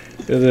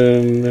 And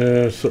then,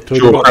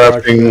 Jewel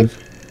crafting.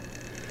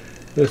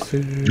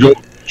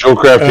 Jewel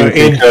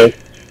crafting.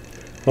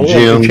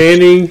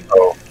 Enchanting.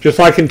 Just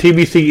like in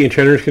TBC,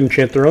 enchanters can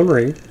enchant their own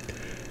ring.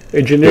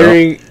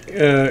 Engineering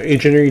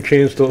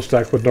enchants don't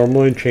stack with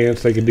normal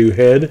enchants. They can do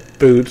head,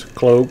 boots,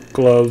 cloak,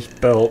 gloves,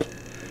 belt.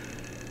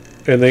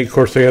 And they, of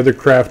course, they have the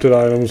crafted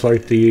items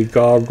like the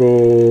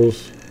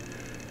goggles.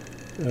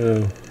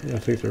 I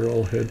think they're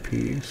all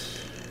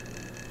headpiece.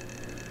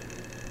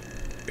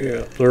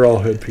 Yeah, they're all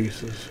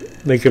headpieces.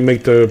 They can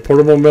make the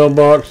portable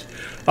mailbox.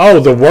 Oh,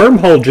 the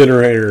wormhole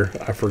generator.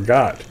 I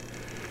forgot.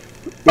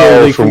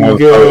 They from can one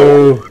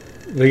go.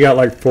 They got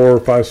like 4 or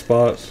 5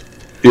 spots.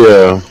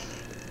 Yeah.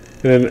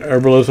 And then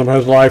Herbalism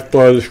has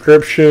Lifeblood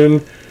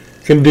Inscription.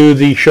 Can do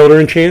the shoulder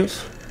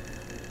enchants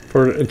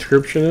for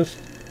Inscriptionist,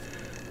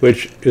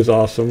 which is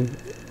awesome.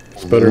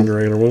 It's better than the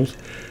regular ones.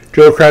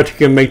 Joe Crouch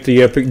can make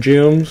the epic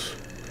gems.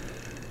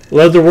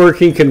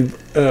 Leatherworking can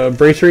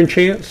bracer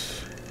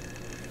enchants.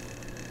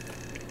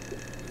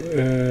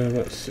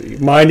 Let's see.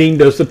 Mining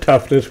does the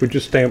toughness, which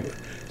is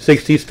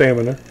 60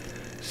 stamina.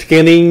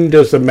 Skinning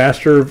does the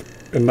master of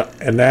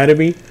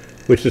anatomy,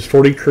 which is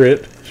 40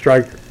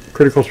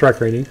 critical strike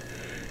rating.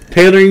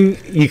 Tailoring,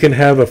 you can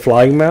have a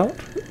flying mount,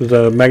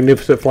 the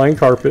magnificent flying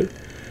carpet,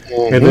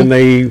 and then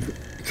they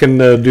can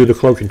do the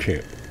cloak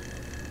enchant.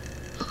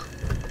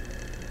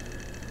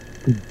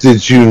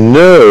 Did you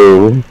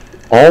know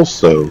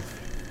also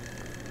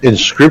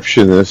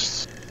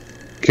Inscriptionists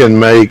can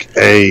make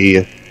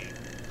a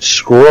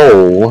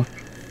scroll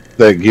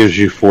that gives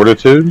you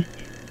fortitude?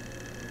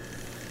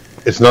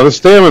 It's not a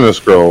stamina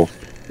scroll.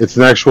 It's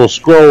an actual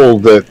scroll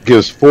that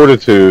gives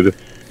fortitude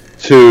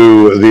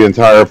to the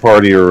entire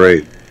party or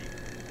raid.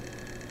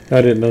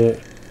 I didn't know that.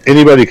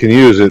 Anybody can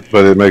use it,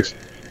 but it makes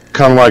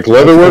kind of like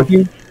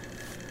leatherworking.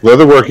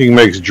 Leatherworking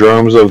makes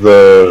drums of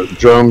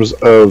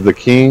the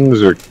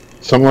kings or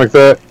something like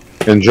that,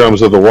 and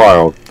drums of the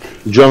wild.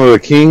 Drum of the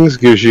Kings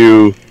gives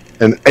you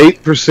an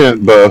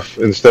 8% buff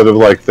instead of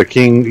like the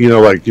king.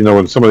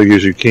 When somebody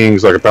gives you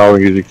kings, like a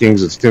paladin gives you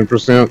kings, it's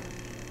 10%.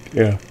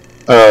 Yeah.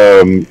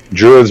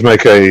 Druids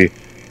make a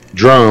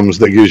drums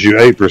that gives you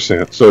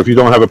 8%. So if you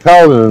don't have a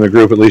paladin in the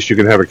group, at least you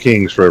can have a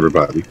kings for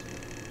everybody.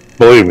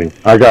 Believe me,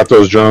 I got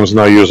those drums and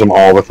I use them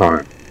all the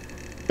time.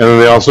 And then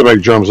they also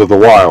make drums of the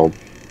wild,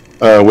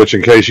 which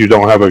in case you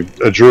don't have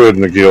a druid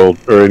in the guild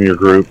or in your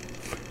group,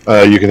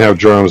 you can have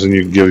drums and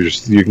you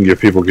can give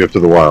people gift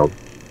of the wild.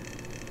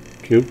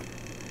 Cube.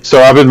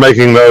 So I've been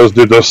making those.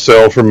 Dude, those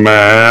sell for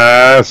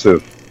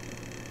massive.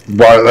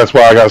 That's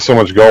why I got so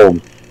much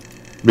gold,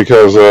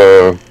 because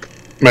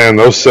man,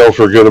 those sell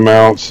for good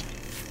amounts.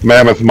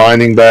 Mammoth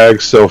mining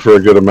bags sell for a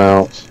good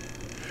amount.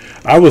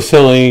 I was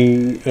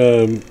selling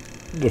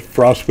the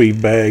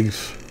Frostweed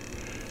bags.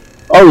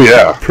 Oh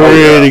yeah,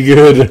 pretty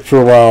good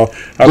for a while.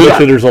 I bet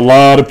you there's a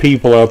lot of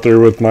people out there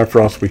with my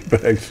Frostweed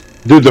bags.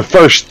 Dude, the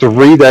first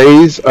 3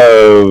 days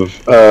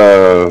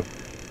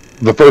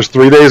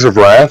of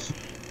Wrath,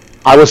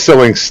 I was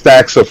selling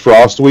stacks of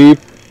Frostweed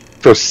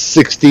for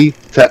 60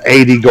 to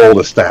 80 gold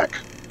a stack.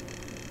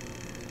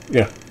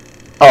 Yeah.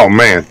 Oh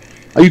man,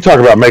 you talk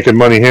about making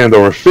money hand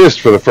over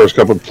fist for the first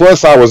couple.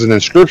 Plus, I was an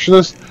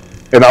inscriptionist,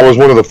 and I was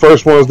one of the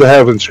first ones to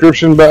have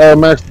inscription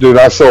max. Dude,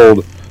 I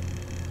sold.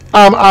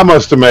 I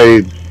must have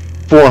made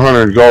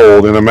 400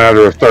 gold in a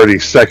matter of 30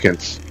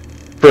 seconds.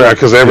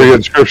 Because every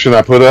inscription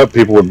I put up,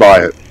 people would buy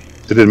it.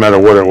 It didn't matter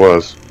what it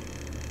was.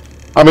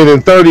 I mean,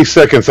 in 30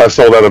 seconds, I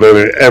sold out of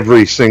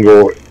every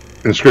single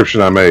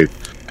inscription I made.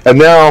 And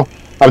now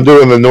I'm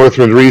doing the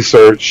Northrend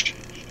research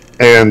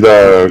and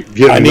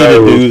getting. I need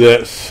to do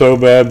that so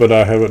bad, but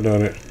I haven't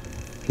done it.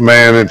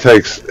 Man, it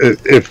takes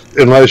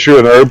unless you're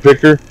an herb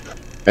picker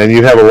and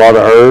you have a lot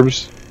of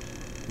herbs,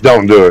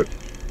 don't do it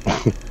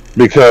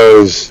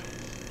because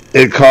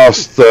it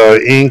costs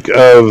the ink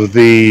of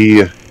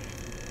the.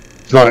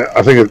 It's not.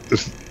 I think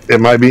it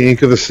might be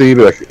ink of the sea,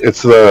 but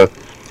it's the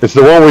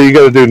one where you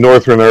got to do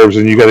Northrend herbs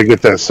and you got to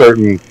get that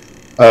certain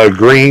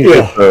green,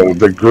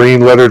 the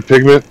green lettered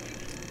pigment,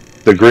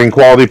 the green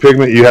quality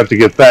pigment. You have to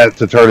get that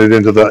to turn it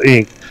into the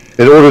ink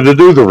in order to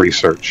do the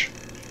research.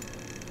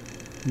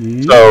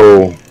 Mm-hmm.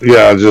 So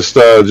yeah,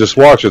 just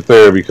watch it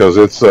there because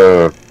it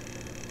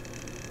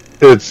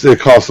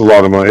costs a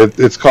lot of money.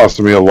 It's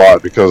costing me a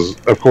lot because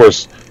of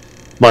course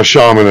my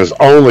shaman is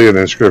only an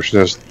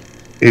inscriptionist.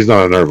 He's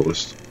not an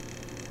herbalist.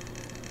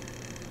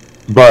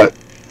 But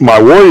my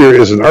warrior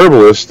is an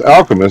herbalist,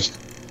 alchemist,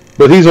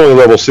 but he's only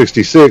level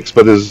 66,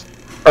 but his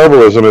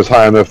herbalism is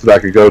high enough that I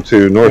could go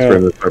to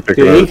Northrend and start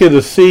picking the ink of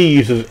the sea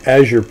uses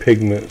azure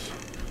pigments.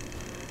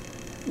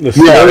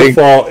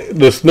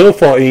 The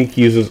snowfall ink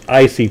uses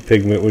icy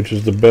pigment, which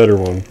is the better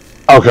one.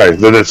 Okay,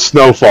 then it's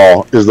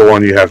snowfall is the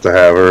one you have to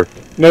have, or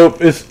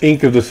nope, it's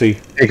ink of the sea.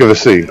 Ink of the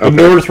sea. Okay.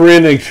 The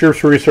Northrend and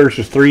Scripture Research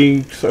is 3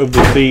 inks of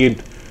the sea,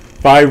 and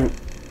 5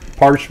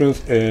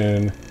 parchments,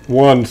 and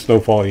 1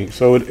 snowfall ink.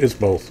 So it's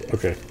both.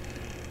 Okay.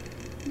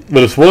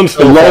 But it's 1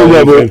 snowfall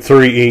ink and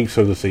 3 inks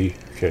of the sea.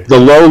 Okay. The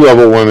low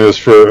level one is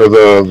for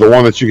the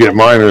one that you get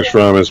miners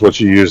from is what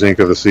you use ink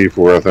of the sea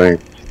for, I think.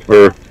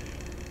 Or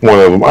one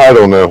of them. I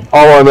don't know.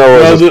 All I know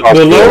is the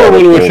lower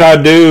one, which I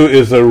do,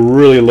 is a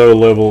really low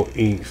level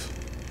inks.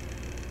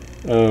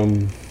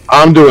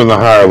 I'm doing the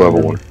higher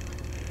level one.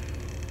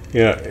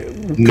 Yeah,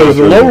 because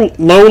the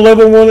low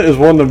level one is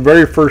one of the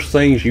very first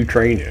things you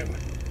train in.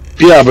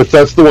 Yeah, but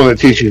that's the one that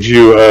teaches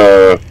you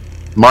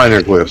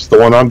minor glyphs. The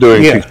one I'm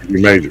doing teaches you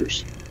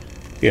majors.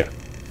 Yeah.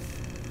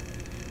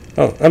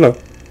 Oh, I know.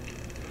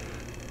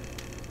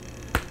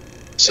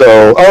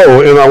 So,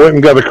 and I went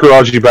and got a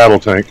Kuraji battle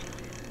tank.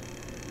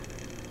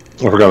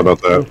 I forgot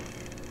about that.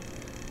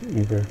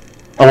 Okay.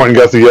 I went and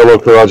got the yellow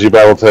Kuraji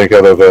battle tank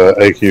out of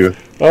AQ.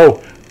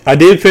 Oh, I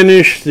did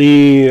finish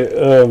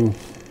the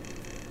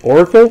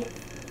Oracle.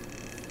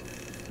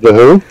 The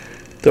who?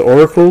 The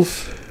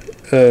Oracles.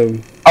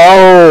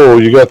 Oh,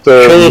 you got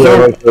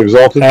the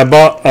Exalted? I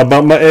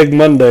bought my egg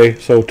Monday,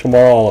 so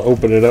tomorrow I'll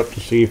open it up to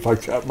see if I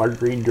got my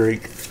green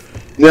drake.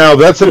 Now,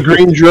 that's a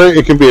green drake.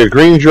 It can be a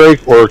green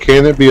drake, or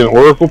can it be an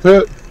Oracle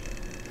pit?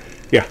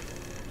 Yeah.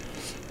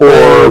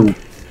 Or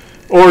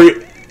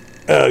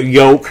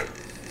yolk.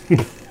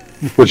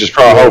 Which is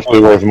probably hopefully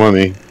worth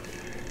money.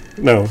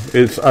 No,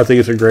 I think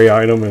it's a gray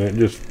item, and it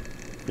just,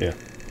 yeah.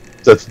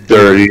 That's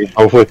dirty.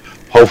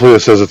 Hopefully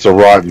it says it's a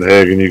rotten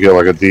egg, and you get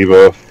like a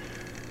debuff.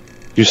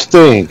 You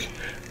stink.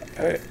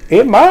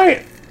 It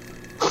might.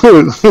 I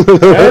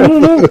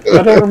don't know.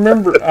 I don't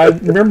remember. I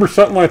remember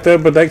something like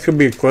that, but that could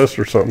be a quest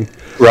or something.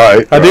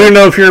 Right. I do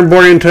know if you're in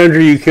Borean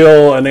Tundra, you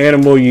kill an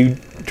animal, you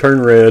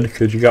turn red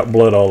because you got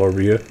blood all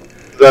over you.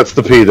 That's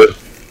the PETA.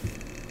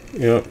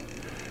 Yep.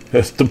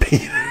 That's the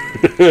PETA.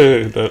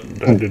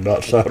 that did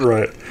not sound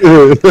right.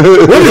 What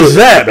is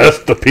that? That's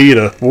the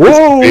PETA.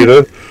 Whoa!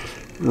 PETA.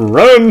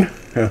 Run!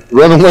 Yeah.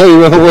 Run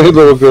away,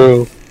 little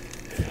girl.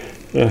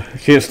 I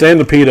can't stand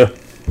the PETA.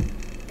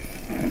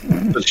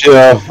 But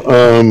yeah,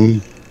 all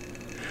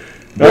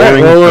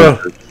right, well,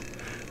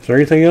 is there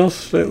anything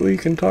else that we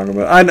can talk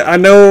about? I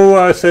know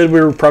I said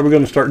we were probably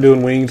going to start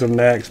doing Wings of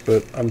Nax,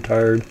 but I'm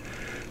tired.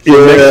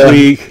 So next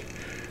week,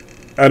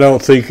 I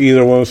don't think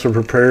either one of us are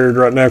prepared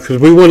right now because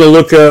we want to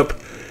look up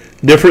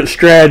different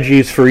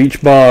strategies for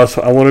each boss.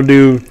 I want to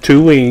do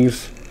 2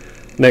 Wings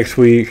next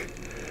week.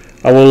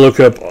 I want to look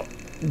up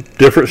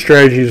different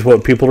strategies,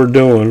 what people are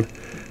doing.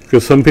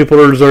 Because some people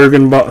are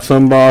zerging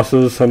some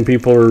bosses, some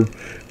people are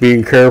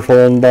being careful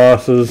on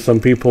bosses,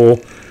 some people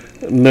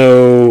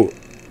know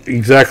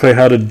exactly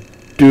how to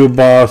do a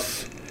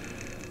boss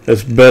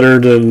that's better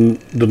than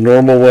the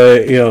normal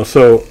way.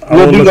 So I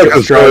want to look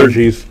at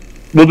strategies.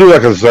 We'll do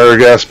like a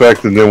Zerg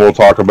aspect, and then we'll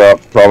talk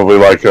about probably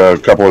like a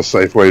couple of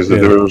safe ways to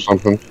do it or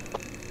something.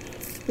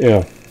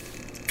 Yeah.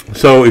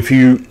 So if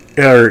you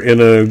are in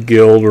a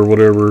guild or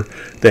whatever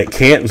that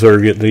can't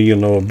Zerg it, then you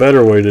know a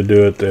better way to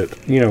do it. That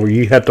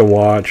you have to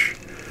watch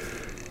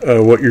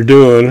what you're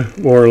doing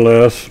more or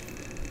less.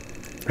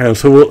 And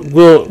so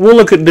we'll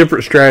look at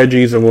different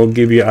strategies, and we'll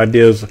give you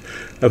ideas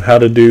of how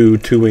to do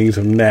 2 Wings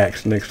of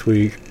Nax next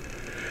week.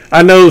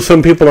 I know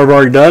some people have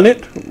already done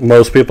it.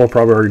 Most people have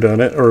probably already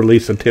done it, or at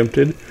least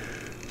attempted.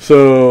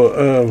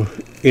 So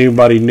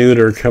anybody new that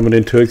are coming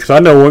into it, because I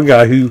know one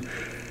guy who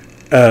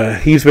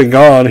he's been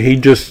gone. He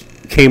just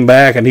came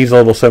back, and he's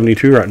level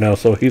 72 right now,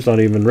 so he's not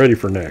even ready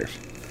for Nax.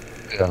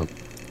 Yeah.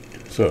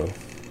 So,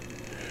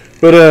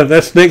 but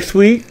that's next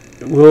week.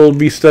 We'll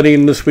be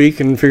studying this week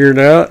and figuring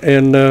it out.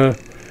 And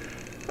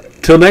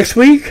till next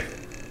week,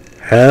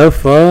 have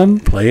fun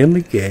playing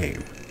the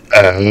game.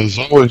 As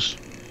always.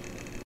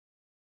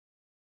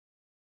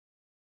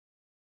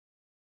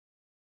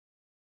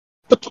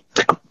 Boom,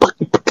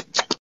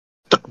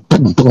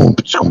 boom,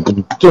 boom,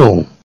 boom, boom.